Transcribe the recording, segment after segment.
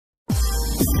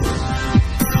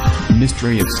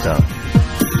mystery of stuff.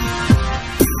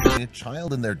 A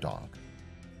child and their dog.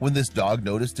 When this dog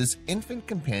noticed his infant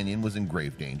companion was in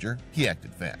grave danger, he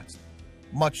acted fast.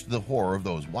 Much to the horror of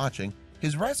those watching,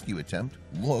 his rescue attempt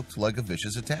looked like a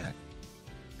vicious attack.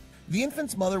 The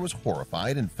infant's mother was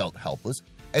horrified and felt helpless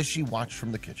as she watched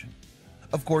from the kitchen.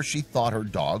 Of course, she thought her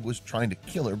dog was trying to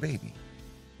kill her baby.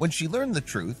 When she learned the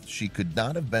truth, she could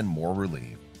not have been more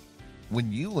relieved.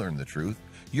 When you learn the truth,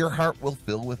 your heart will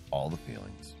fill with all the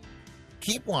feelings.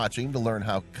 Keep watching to learn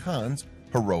how Khan's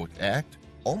heroic act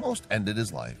almost ended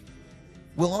his life.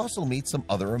 We'll also meet some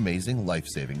other amazing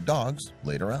life-saving dogs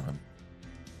later on.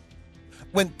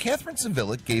 When Catherine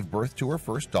Savilic gave birth to her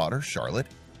first daughter, Charlotte,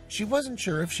 she wasn't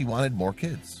sure if she wanted more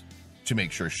kids. To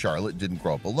make sure Charlotte didn't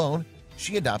grow up alone,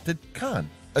 she adopted Khan,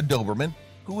 a Doberman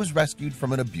who was rescued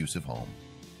from an abusive home.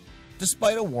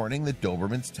 Despite a warning that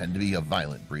Dobermans tend to be a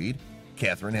violent breed,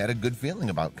 Catherine had a good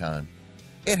feeling about Khan.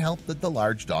 It helped that the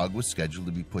large dog was scheduled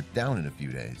to be put down in a few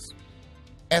days.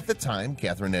 At the time,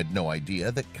 Catherine had no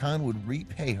idea that Khan would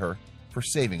repay her for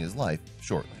saving his life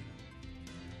shortly.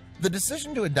 The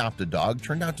decision to adopt a dog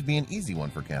turned out to be an easy one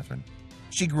for Catherine.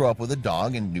 She grew up with a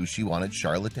dog and knew she wanted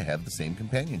Charlotte to have the same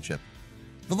companionship.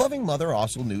 The loving mother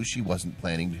also knew she wasn't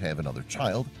planning to have another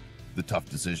child. The tough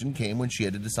decision came when she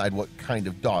had to decide what kind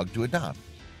of dog to adopt.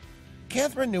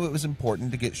 Catherine knew it was important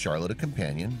to get Charlotte a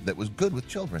companion that was good with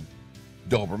children.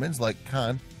 Dobermans, like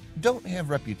Khan, don't have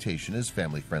reputation as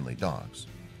family-friendly dogs.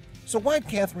 So why'd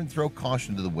Catherine throw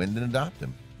caution to the wind and adopt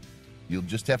him? You'll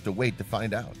just have to wait to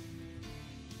find out.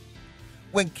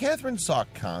 When Catherine saw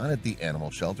Khan at the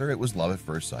animal shelter, it was love at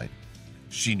first sight.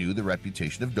 She knew the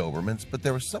reputation of Dobermans, but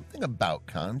there was something about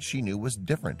Khan she knew was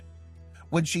different.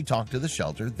 When she talked to the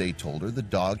shelter, they told her the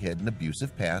dog had an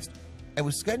abusive past and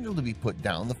was scheduled to be put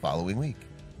down the following week.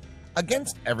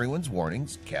 Against everyone's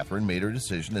warnings, Catherine made her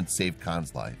decision and saved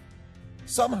Khan's life.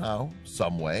 Somehow,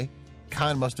 some way,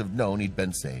 Khan must have known he'd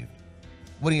been saved.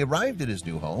 When he arrived at his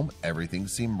new home, everything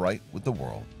seemed right with the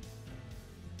world.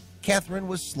 Catherine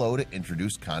was slow to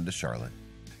introduce Khan to Charlotte.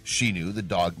 She knew the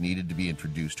dog needed to be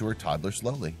introduced to her toddler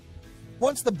slowly.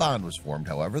 Once the bond was formed,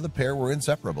 however, the pair were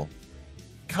inseparable.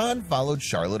 Khan followed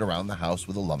Charlotte around the house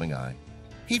with a loving eye.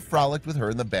 He frolicked with her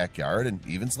in the backyard and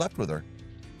even slept with her.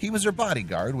 He was her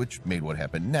bodyguard, which made what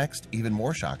happened next even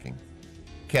more shocking.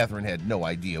 Catherine had no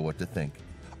idea what to think.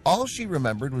 All she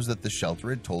remembered was that the shelter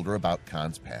had told her about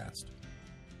Khan's past.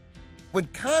 When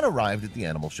Khan arrived at the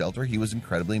animal shelter, he was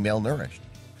incredibly malnourished.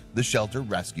 The shelter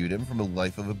rescued him from a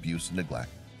life of abuse and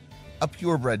neglect. A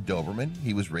purebred Doberman,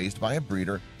 he was raised by a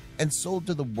breeder and sold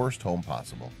to the worst home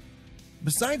possible.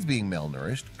 Besides being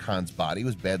malnourished, Khan's body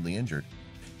was badly injured.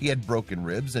 He had broken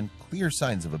ribs and clear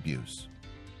signs of abuse.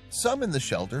 Some in the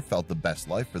shelter felt the best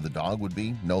life for the dog would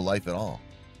be no life at all.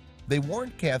 They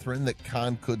warned Catherine that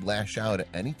Khan could lash out at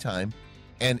any time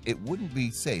and it wouldn't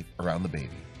be safe around the baby.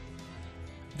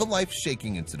 The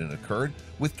life-shaking incident occurred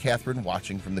with Catherine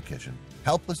watching from the kitchen,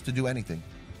 helpless to do anything.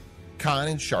 Khan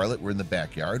and Charlotte were in the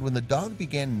backyard when the dog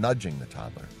began nudging the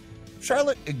toddler.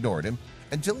 Charlotte ignored him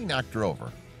until he knocked her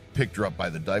over, picked her up by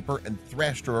the diaper, and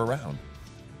thrashed her around.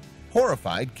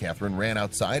 Horrified, Catherine ran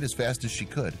outside as fast as she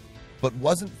could, but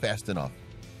wasn't fast enough.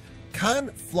 Khan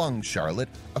flung Charlotte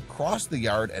across the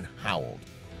yard and howled.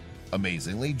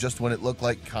 Amazingly, just when it looked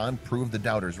like Khan proved the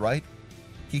doubters right,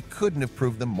 he couldn't have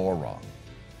proved them more wrong.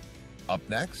 Up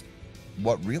next,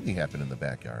 what really happened in the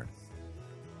backyard.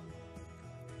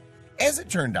 As it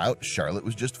turned out, Charlotte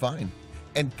was just fine,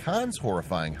 and Khan's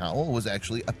horrifying howl was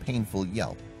actually a painful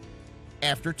yelp.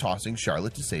 After tossing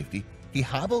Charlotte to safety, he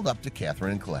hobbled up to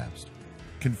Catherine and collapsed.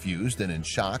 Confused and in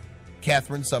shock,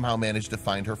 Catherine somehow managed to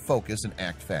find her focus and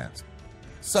act fast.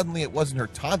 Suddenly, it wasn't her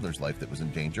toddler's life that was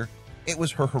in danger, it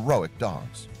was her heroic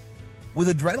dog's. With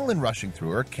adrenaline rushing through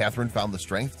her, Catherine found the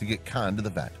strength to get Khan to the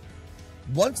vet.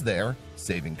 Once there,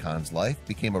 saving Khan's life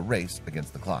became a race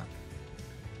against the clock.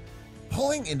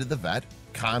 Pulling into the vet,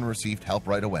 Khan received help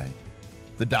right away.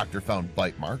 The doctor found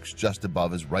bite marks just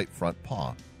above his right front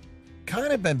paw.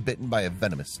 Khan had been bitten by a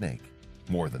venomous snake.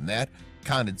 More than that,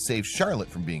 Khan had saved Charlotte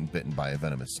from being bitten by a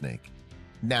venomous snake.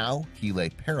 Now he lay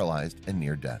paralyzed and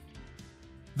near death.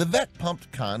 The vet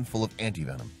pumped Khan full of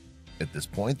antivenom. At this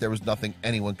point, there was nothing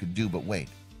anyone could do but wait.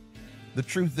 The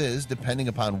truth is, depending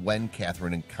upon when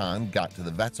Catherine and Khan got to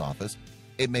the vet's office,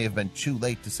 it may have been too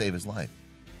late to save his life.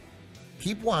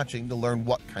 Keep watching to learn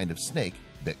what kind of snake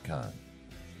bit Khan.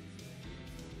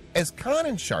 As Khan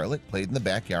and Charlotte played in the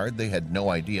backyard, they had no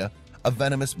idea a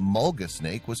venomous mulga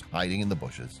snake was hiding in the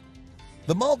bushes.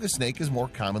 The mulga snake is more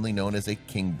commonly known as a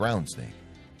king brown snake,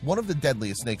 one of the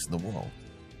deadliest snakes in the world.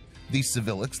 These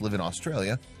Savilics live in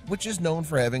Australia, which is known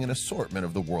for having an assortment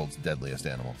of the world's deadliest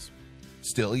animals.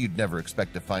 Still, you'd never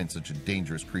expect to find such a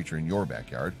dangerous creature in your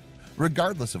backyard,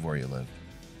 regardless of where you lived.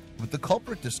 With the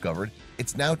culprit discovered,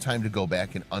 it's now time to go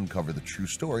back and uncover the true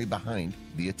story behind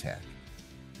the attack.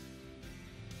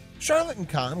 Charlotte and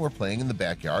Con were playing in the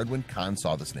backyard when Con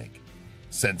saw the snake.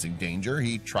 Sensing danger,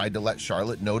 he tried to let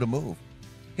Charlotte know to move.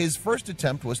 His first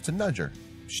attempt was to nudge her.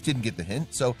 She didn't get the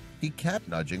hint, so he kept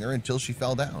nudging her until she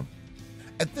fell down.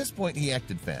 At this point, he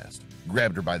acted fast,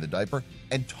 grabbed her by the diaper,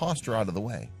 and tossed her out of the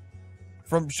way.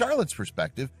 From Charlotte's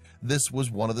perspective, this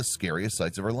was one of the scariest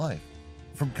sights of her life.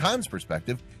 From Con's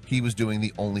perspective, he was doing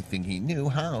the only thing he knew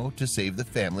how to save the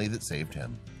family that saved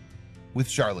him. With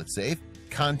Charlotte safe,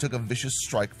 Con took a vicious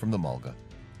strike from the mulga,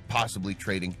 possibly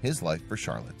trading his life for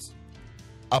Charlotte's.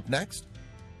 Up next,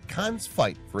 Con's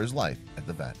fight for his life at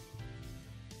the vet.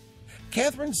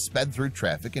 Catherine sped through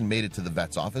traffic and made it to the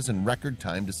vet's office in record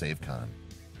time to save Con.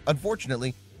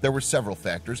 Unfortunately, there were several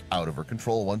factors out of her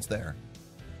control once there.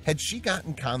 Had she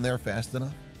gotten Con there fast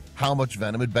enough? How much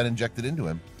venom had been injected into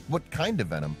him? What kind of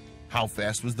venom? How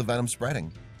fast was the venom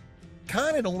spreading?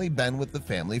 Con had only been with the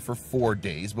family for 4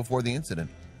 days before the incident,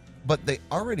 but they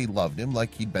already loved him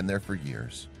like he'd been there for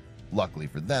years. Luckily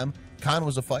for them, Con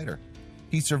was a fighter.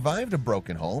 He survived a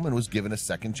broken home and was given a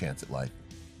second chance at life.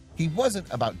 He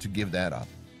wasn't about to give that up.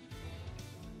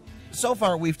 So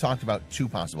far, we've talked about 2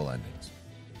 possible endings.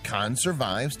 Con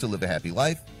survives to live a happy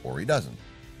life, or he doesn't.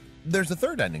 There's a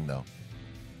third ending, though.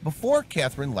 Before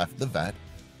Catherine left the vet,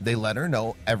 they let her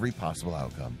know every possible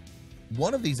outcome.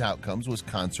 One of these outcomes was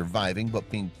Con surviving but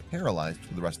being paralyzed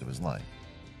for the rest of his life.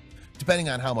 Depending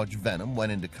on how much venom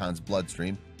went into Con's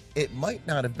bloodstream, it might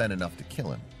not have been enough to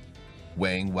kill him.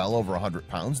 Weighing well over 100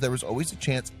 pounds, there was always a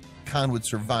chance Con would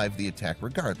survive the attack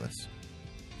regardless.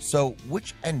 So,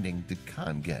 which ending did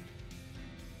Con get?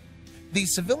 The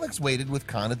civilics waited with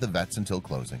Con at the vet's until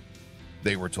closing.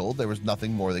 They were told there was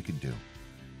nothing more they could do.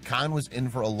 Con was in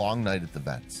for a long night at the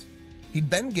vet's. He'd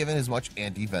been given as much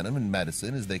anti-venom and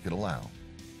medicine as they could allow.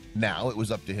 Now it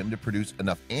was up to him to produce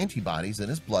enough antibodies in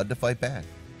his blood to fight back.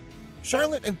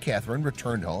 Charlotte and Catherine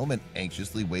returned home and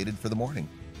anxiously waited for the morning.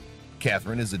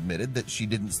 Catherine has admitted that she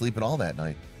didn't sleep at all that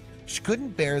night. She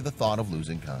couldn't bear the thought of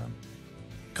losing Con.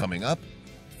 Coming up,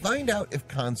 find out if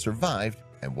Con survived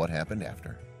and what happened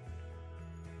after.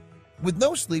 With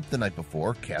no sleep the night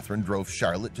before, Catherine drove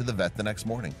Charlotte to the vet the next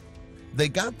morning. They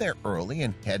got there early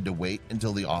and had to wait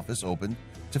until the office opened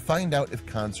to find out if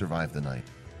Con survived the night.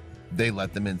 They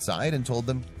let them inside and told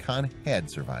them Con had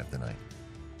survived the night.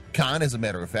 Con, as a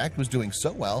matter of fact, was doing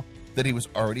so well that he was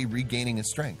already regaining his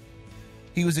strength.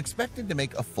 He was expected to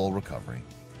make a full recovery.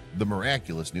 The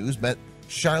miraculous news meant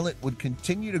Charlotte would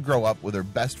continue to grow up with her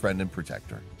best friend and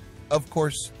protector. Of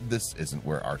course, this isn't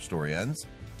where our story ends.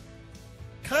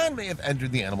 Con may have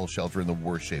entered the animal shelter in the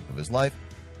worst shape of his life,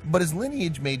 but his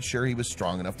lineage made sure he was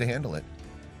strong enough to handle it.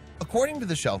 According to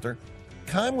the shelter,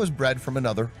 Con was bred from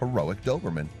another heroic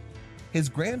Doberman. His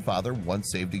grandfather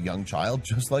once saved a young child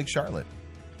just like Charlotte.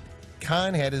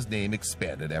 Con had his name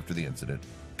expanded after the incident.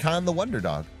 Con the Wonder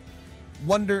Dog.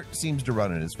 Wonder seems to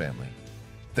run in his family.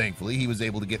 Thankfully, he was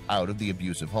able to get out of the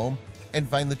abusive home and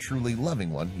find the truly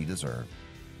loving one he deserved.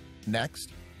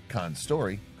 Next, Con's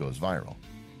story goes viral.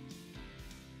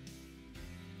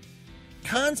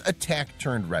 Con's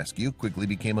attack-turned-rescue quickly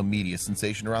became a media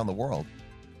sensation around the world.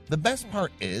 The best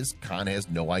part is Con has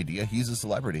no idea he's a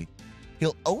celebrity.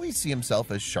 He'll always see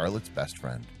himself as Charlotte's best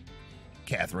friend.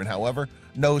 Catherine, however,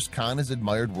 knows Con is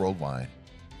admired worldwide.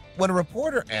 When a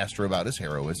reporter asked her about his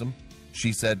heroism,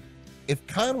 she said, "If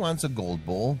Con wants a gold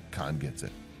bowl, Con gets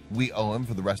it. We owe him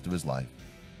for the rest of his life."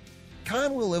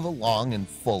 Con will live a long and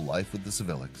full life with the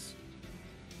civilics.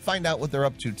 Find out what they're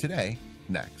up to today,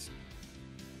 next.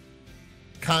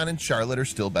 Con and Charlotte are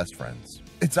still best friends.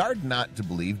 It's hard not to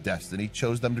believe destiny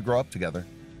chose them to grow up together.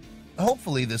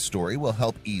 Hopefully this story will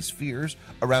help ease fears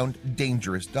around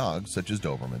dangerous dogs such as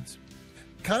Dobermans.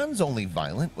 Con's only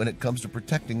violent when it comes to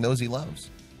protecting those he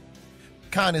loves.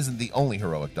 Con isn't the only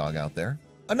heroic dog out there.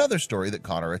 Another story that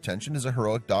caught our attention is a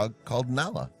heroic dog called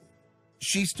Nala.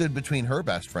 She stood between her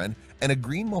best friend and a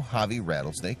green Mojave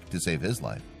rattlesnake to save his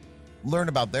life. Learn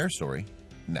about their story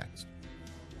next.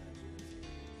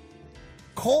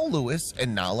 Cole Lewis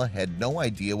and Nala had no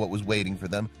idea what was waiting for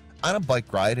them on a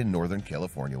bike ride in Northern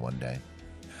California one day.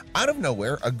 Out of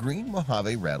nowhere, a green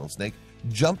Mojave rattlesnake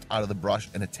jumped out of the brush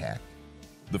and attacked.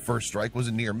 The first strike was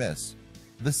a near miss.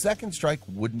 The second strike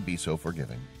wouldn't be so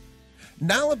forgiving.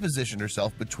 Nala positioned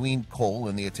herself between Cole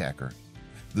and the attacker.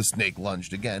 The snake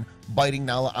lunged again, biting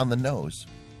Nala on the nose.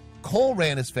 Cole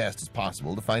ran as fast as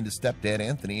possible to find his stepdad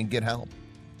Anthony and get help.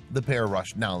 The pair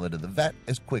rushed Nala to the vet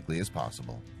as quickly as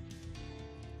possible.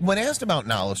 When asked about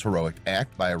Nala's heroic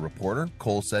act by a reporter,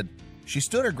 Cole said, She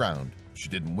stood her ground. She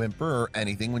didn't whimper or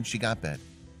anything when she got bit.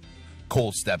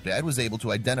 Cole's stepdad was able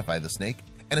to identify the snake,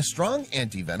 and a strong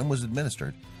anti-venom was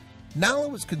administered. Nala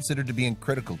was considered to be in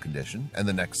critical condition, and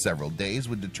the next several days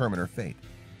would determine her fate.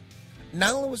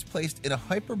 Nala was placed in a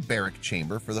hyperbaric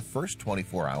chamber for the first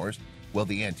 24 hours while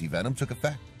the anti-venom took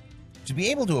effect. To be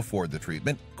able to afford the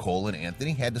treatment, Cole and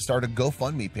Anthony had to start a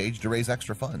GoFundMe page to raise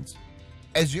extra funds.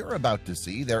 As you're about to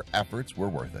see, their efforts were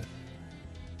worth it.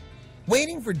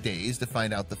 Waiting for days to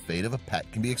find out the fate of a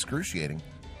pet can be excruciating.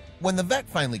 When the vet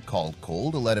finally called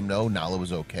Cole to let him know Nala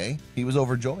was okay, he was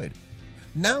overjoyed.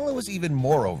 Nala was even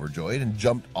more overjoyed and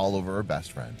jumped all over her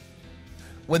best friend.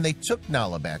 When they took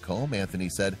Nala back home, Anthony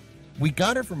said, "We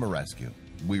got her from a rescue.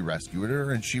 We rescued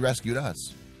her and she rescued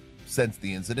us." Since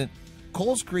the incident,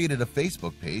 Cole's created a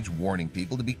Facebook page warning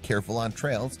people to be careful on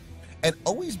trails and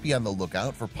always be on the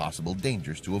lookout for possible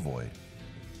dangers to avoid.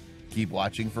 Keep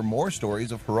watching for more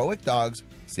stories of heroic dogs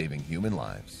saving human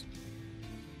lives.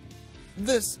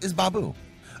 This is Babu,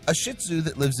 a Shih Tzu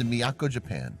that lives in Miyako,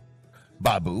 Japan.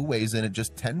 Babu weighs in at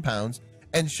just 10 pounds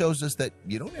and shows us that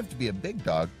you don't have to be a big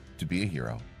dog to be a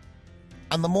hero.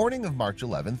 On the morning of March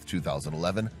 11th,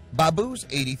 2011, Babu's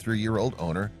 83-year-old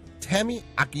owner, Tami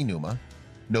Akinuma,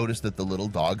 noticed that the little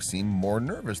dog seemed more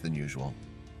nervous than usual.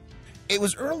 It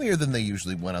was earlier than they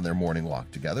usually went on their morning walk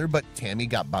together, but Tami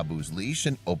got Babu's leash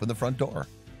and opened the front door.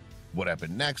 What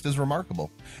happened next is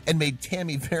remarkable and made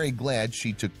Tami very glad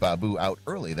she took Babu out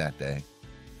early that day.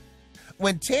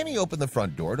 When Tami opened the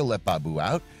front door to let Babu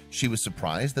out, she was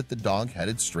surprised that the dog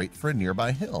headed straight for a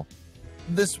nearby hill.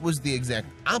 This was the exact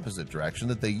opposite direction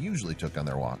that they usually took on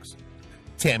their walks.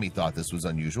 Tami thought this was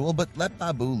unusual, but let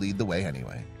Babu lead the way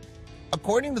anyway.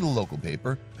 According to the local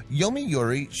paper,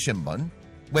 Yomiuri Shimbun,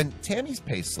 when Tami's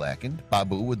pace slackened,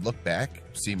 Babu would look back,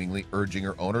 seemingly urging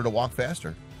her owner to walk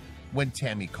faster. When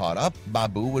Tami caught up,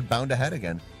 Babu would bound ahead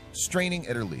again, straining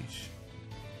at her leash.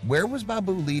 Where was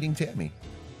Babu leading Tami?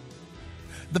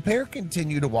 The pair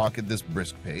continued to walk at this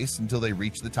brisk pace until they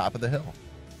reached the top of the hill.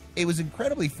 It was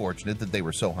incredibly fortunate that they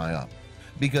were so high up,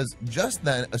 because just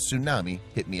then a tsunami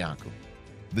hit Miyako.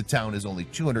 The town is only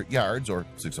 200 yards or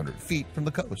 600 feet from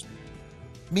the coast.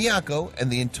 Miyako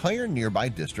and the entire nearby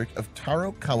district of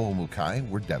Taro Kawamukai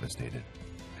were devastated.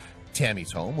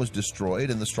 Tami's home was destroyed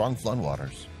in the strong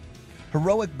floodwaters.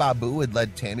 Heroic Babu had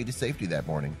led Tami to safety that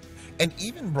morning and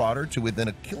even brought her to within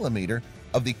a kilometer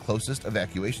of the closest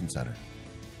evacuation center.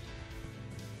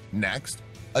 Next,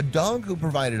 a dog who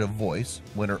provided a voice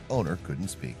when her owner couldn't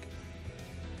speak.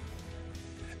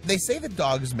 They say the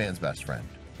dog is man's best friend,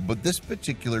 but this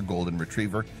particular golden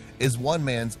retriever is one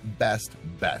man's best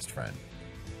friend.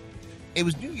 It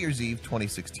was New Year's Eve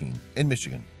 2016 in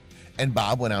Michigan, and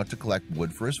Bob went out to collect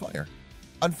wood for his fire.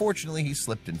 Unfortunately, he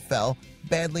slipped and fell,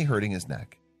 badly hurting his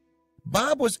neck.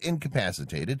 Bob was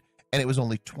incapacitated, and it was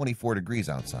only 24 degrees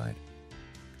outside.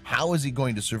 How is he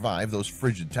going to survive those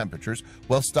frigid temperatures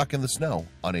while stuck in the snow,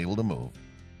 unable to move?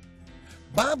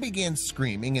 Bob began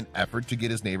screaming in an effort to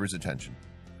get his neighbor's attention.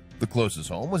 The closest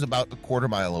home was about a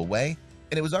quarter-mile away,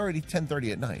 and it was already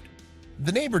 10:30 at night.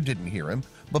 The neighbor didn't hear him,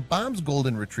 but Bob's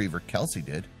golden retriever Kelsey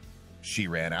did. She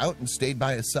ran out and stayed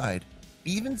by his side,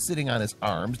 even sitting on his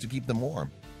arms to keep them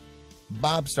warm.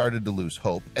 Bob started to lose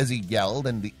hope as he yelled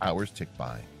and the hours ticked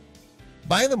by.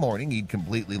 By the morning, he'd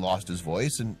completely lost his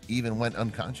voice and even went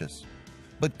unconscious.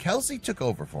 But Kelsey took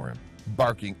over for him,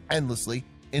 barking endlessly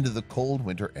into the cold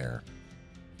winter air.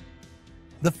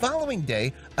 The following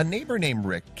day, a neighbor named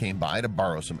Rick came by to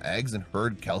borrow some eggs and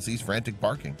heard Kelsey's frantic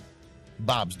barking.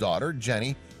 Bob's daughter,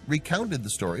 Jenny, recounted the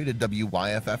story to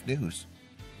WYFF News.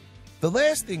 The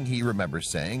last thing he remembers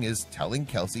saying is telling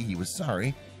Kelsey he was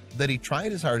sorry, that he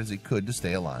tried as hard as he could to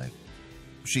stay alive.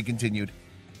 She continued,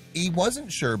 he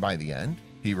wasn't sure by the end.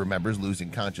 He remembers losing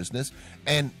consciousness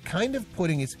and kind of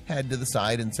putting his head to the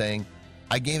side and saying,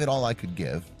 I gave it all I could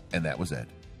give, and that was it.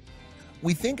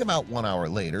 We think about 1 hour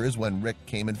later is when Rick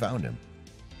came and found him.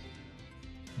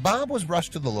 Bob was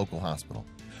rushed to the local hospital,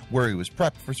 where he was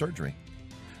prepped for surgery.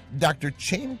 Dr.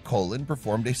 Chaim Colin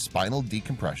performed a spinal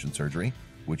decompression surgery,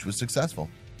 which was successful.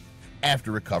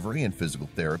 After recovery and physical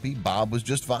therapy, Bob was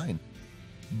just fine.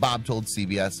 Bob told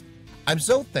CBS, I'm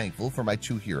so thankful for my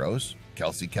two heroes.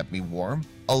 Kelsey kept me warm,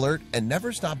 alert, and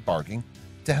never stopped barking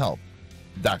to help.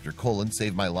 Dr. Colin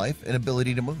saved my life and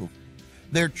ability to move.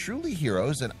 They're truly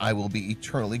heroes, and I will be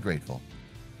eternally grateful.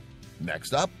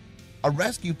 Next up, a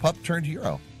rescue pup turned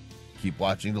hero. Keep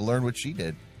watching to learn what she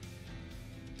did.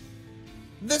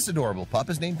 This adorable pup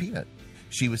is named Peanut.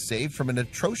 She was saved from an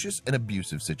atrocious and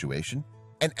abusive situation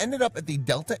and ended up at the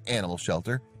Delta Animal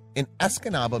Shelter in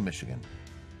Escanaba, Michigan.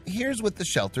 Here's what the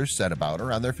shelter said about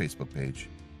her on their Facebook page.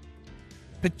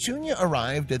 Petunia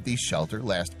arrived at the shelter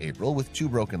last April with 2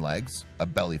 broken legs, a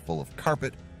belly full of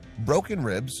carpet, broken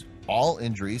ribs. All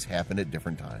injuries happened at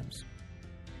different times.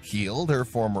 Healed, her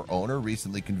former owner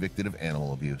recently convicted of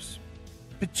animal abuse.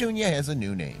 Petunia has a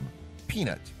new name,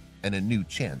 Peanut, and a new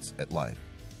chance at life.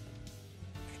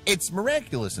 It's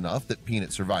miraculous enough that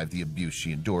Peanut survived the abuse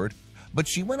she endured, but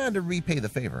she went on to repay the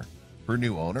favor. Her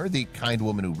new owner, the kind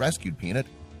woman who rescued Peanut,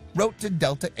 wrote to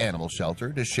Delta Animal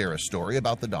Shelter to share a story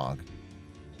about the dog.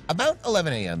 About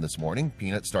 11 a.m. this morning,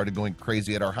 Peanut started going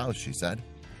crazy at our house, she said.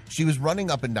 She was running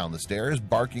up and down the stairs,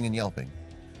 barking and yelping.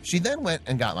 She then went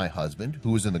and got my husband,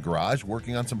 who was in the garage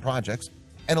working on some projects,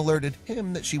 and alerted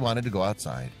him that she wanted to go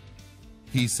outside.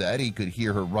 He said he could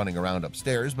hear her running around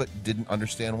upstairs, but didn't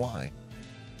understand why.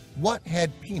 What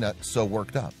had Peanut so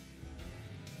worked up?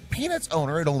 Peanut's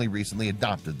owner had only recently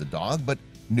adopted the dog, but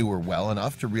knew her well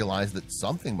enough to realize that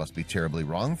something must be terribly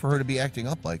wrong for her to be acting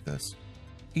up like this.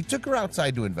 He took her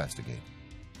outside to investigate.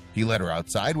 He led her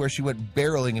outside, where she went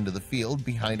barreling into the field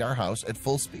behind our house at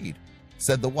full speed,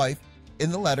 said the wife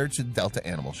in the letter to Delta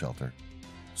Animal Shelter.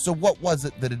 So what was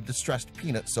it that had distressed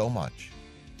Peanut so much?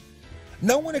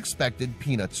 No one expected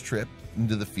Peanut's trip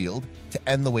into the field to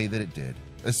end the way that it did,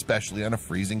 especially on a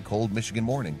freezing cold Michigan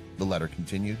morning, the letter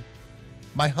continued.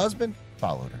 My husband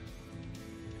followed her.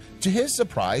 To his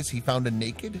surprise, he found a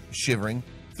naked, shivering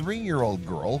 3-year-old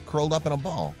girl curled up in a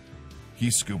ball. He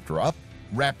scooped her up,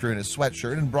 wrapped her in his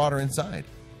sweatshirt, and brought her inside.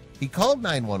 He called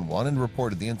 911 and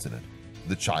reported the incident.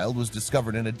 The child was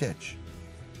discovered in a ditch.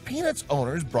 Peanut's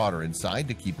owners brought her inside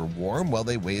to keep her warm while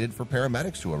they waited for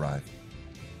paramedics to arrive.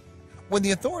 When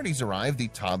the authorities arrived, the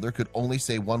toddler could only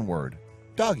say one word,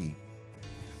 doggy.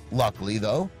 Luckily,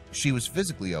 though, she was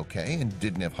physically okay and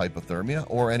didn't have hypothermia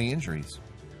or any injuries.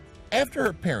 After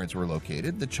her parents were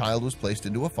located, the child was placed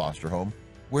into a foster home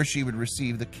where she would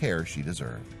receive the care she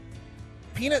deserved.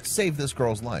 Peanut saved this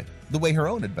girl's life, the way her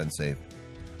own had been saved.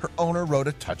 Her owner wrote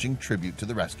a touching tribute to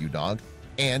the rescue dog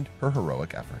and her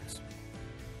heroic efforts.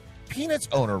 Peanut's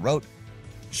owner wrote,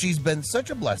 "She's been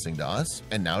such a blessing to us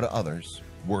and now to others.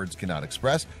 Words cannot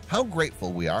express how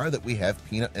grateful we are that we have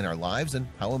Peanut in our lives and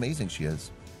how amazing she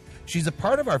is. She's a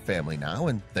part of our family now,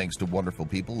 and thanks to wonderful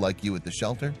people like you at the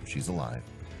shelter, she's alive.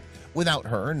 Without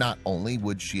her, not only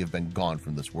would she have been gone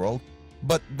from this world,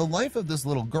 but the life of this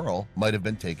little girl might have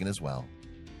been taken as well."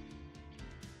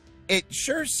 It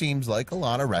sure seems like a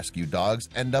lot of rescue dogs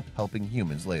end up helping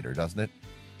humans later, doesn't it?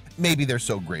 Maybe they're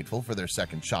so grateful for their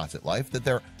second shots at life that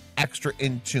they're extra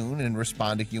in tune and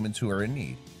respond to humans who are in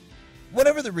need.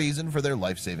 Whatever the reason for their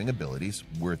life-saving abilities,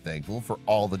 we're thankful for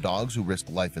all the dogs who risk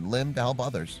life and limb to help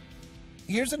others.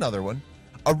 Here's another one,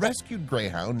 a rescued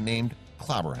greyhound named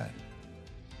Clobberhead.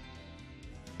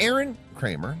 Erin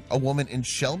Kramer, a woman in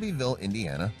Shelbyville,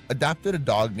 Indiana, adopted a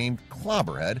dog named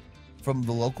Clobberhead from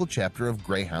the local chapter of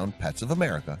Greyhound Pets of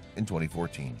America in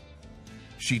 2014.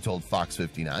 She told Fox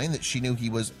 59 that she knew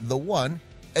he was the one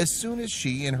as soon as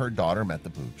she and her daughter met the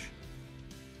pooch.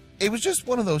 It was just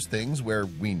one of those things where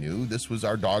we knew this was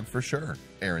our dog for sure,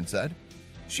 Erin said.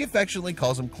 She affectionately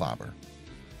calls him Clobber.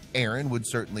 Erin would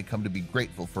certainly come to be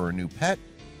grateful for her new pet,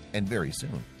 and very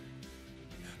soon.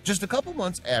 Just a couple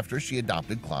months after she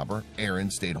adopted Clobber, Erin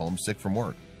stayed home sick from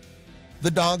work. The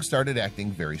dog started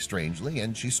acting very strangely,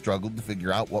 and she struggled to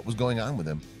figure out what was going on with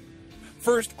him.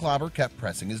 First, Clobber kept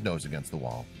pressing his nose against the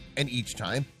wall, and each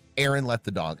time Erin let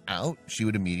the dog out, she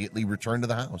would immediately return to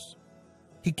the house.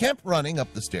 He kept running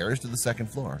up the stairs to the second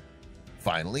floor.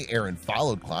 Finally, Erin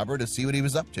followed Clobber to see what he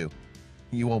was up to.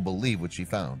 You won't believe what she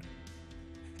found.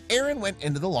 Erin went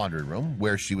into the laundry room,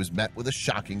 where she was met with a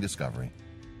shocking discovery.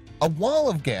 A wall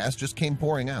of gas just came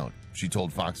pouring out, she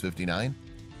told Fox 59.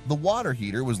 The water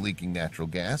heater was leaking natural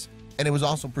gas, and it was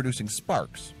also producing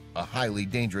sparks, a highly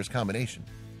dangerous combination.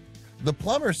 The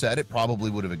plumber said it probably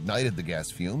would have ignited the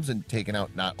gas fumes and taken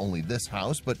out not only this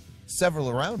house, but several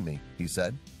around me, he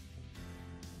said.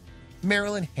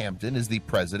 Marilyn Hampton is the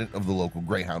president of the local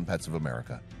Greyhound Pets of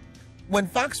America. When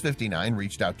Fox 59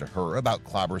 reached out to her about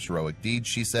Clobber's heroic deeds,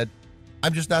 she said,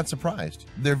 "I'm just not surprised.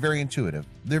 They're very intuitive.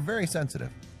 They're very sensitive."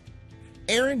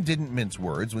 Erin didn't mince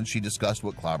words when she discussed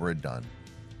what Clobber had done.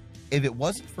 "If it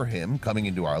wasn't for him coming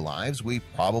into our lives, we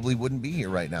probably wouldn't be here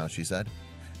right now," she said.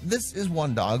 "This is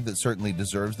one dog that certainly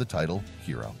deserves the title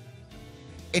hero."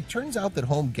 It turns out that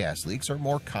home gas leaks are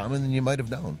more common than you might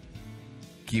have known.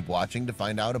 Keep watching to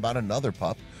find out about another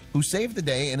pup who saved the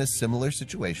day in a similar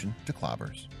situation to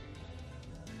Clobber's.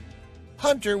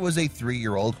 Hunter was a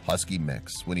 3-year-old husky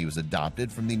mix when he was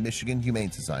adopted from the Michigan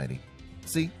Humane Society.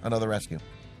 See, another rescue.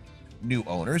 New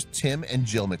owners Tim and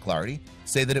Jill McClarty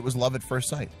say that it was love at first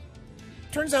sight.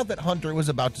 Turns out that Hunter was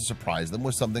about to surprise them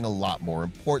with something a lot more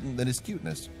important than his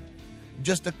cuteness.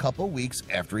 Just a couple weeks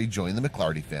after he joined the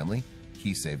McClarty family,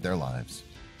 he saved their lives.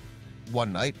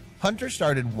 One night, Hunter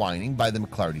started whining by the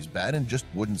McClarty's bed and just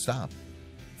wouldn't stop.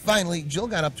 Finally, Jill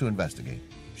got up to investigate.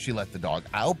 She let the dog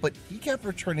out, but he kept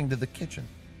returning to the kitchen.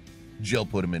 Jill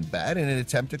put him in bed in an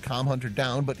attempt to calm Hunter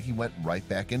down, but he went right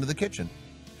back into the kitchen.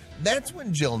 That's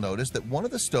when Jill noticed that one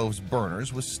of the stove's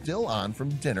burners was still on from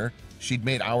dinner she'd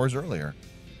made hours earlier.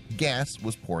 Gas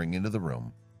was pouring into the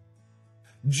room.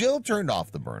 Jill turned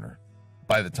off the burner.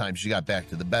 By the time she got back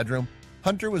to the bedroom,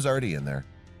 Hunter was already in there.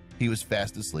 He was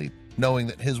fast asleep, knowing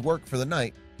that his work for the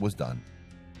night was done.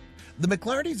 The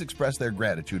McClartys expressed their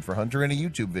gratitude for Hunter in a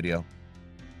YouTube video.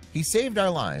 "He saved our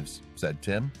lives," said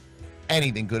Tim.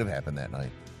 "Anything could have happened that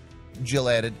night." Jill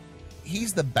added,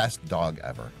 "He's the best dog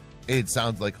ever." It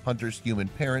sounds like Hunter's human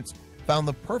parents found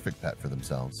the perfect pet for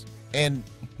themselves, and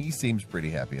he seems pretty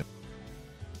happy.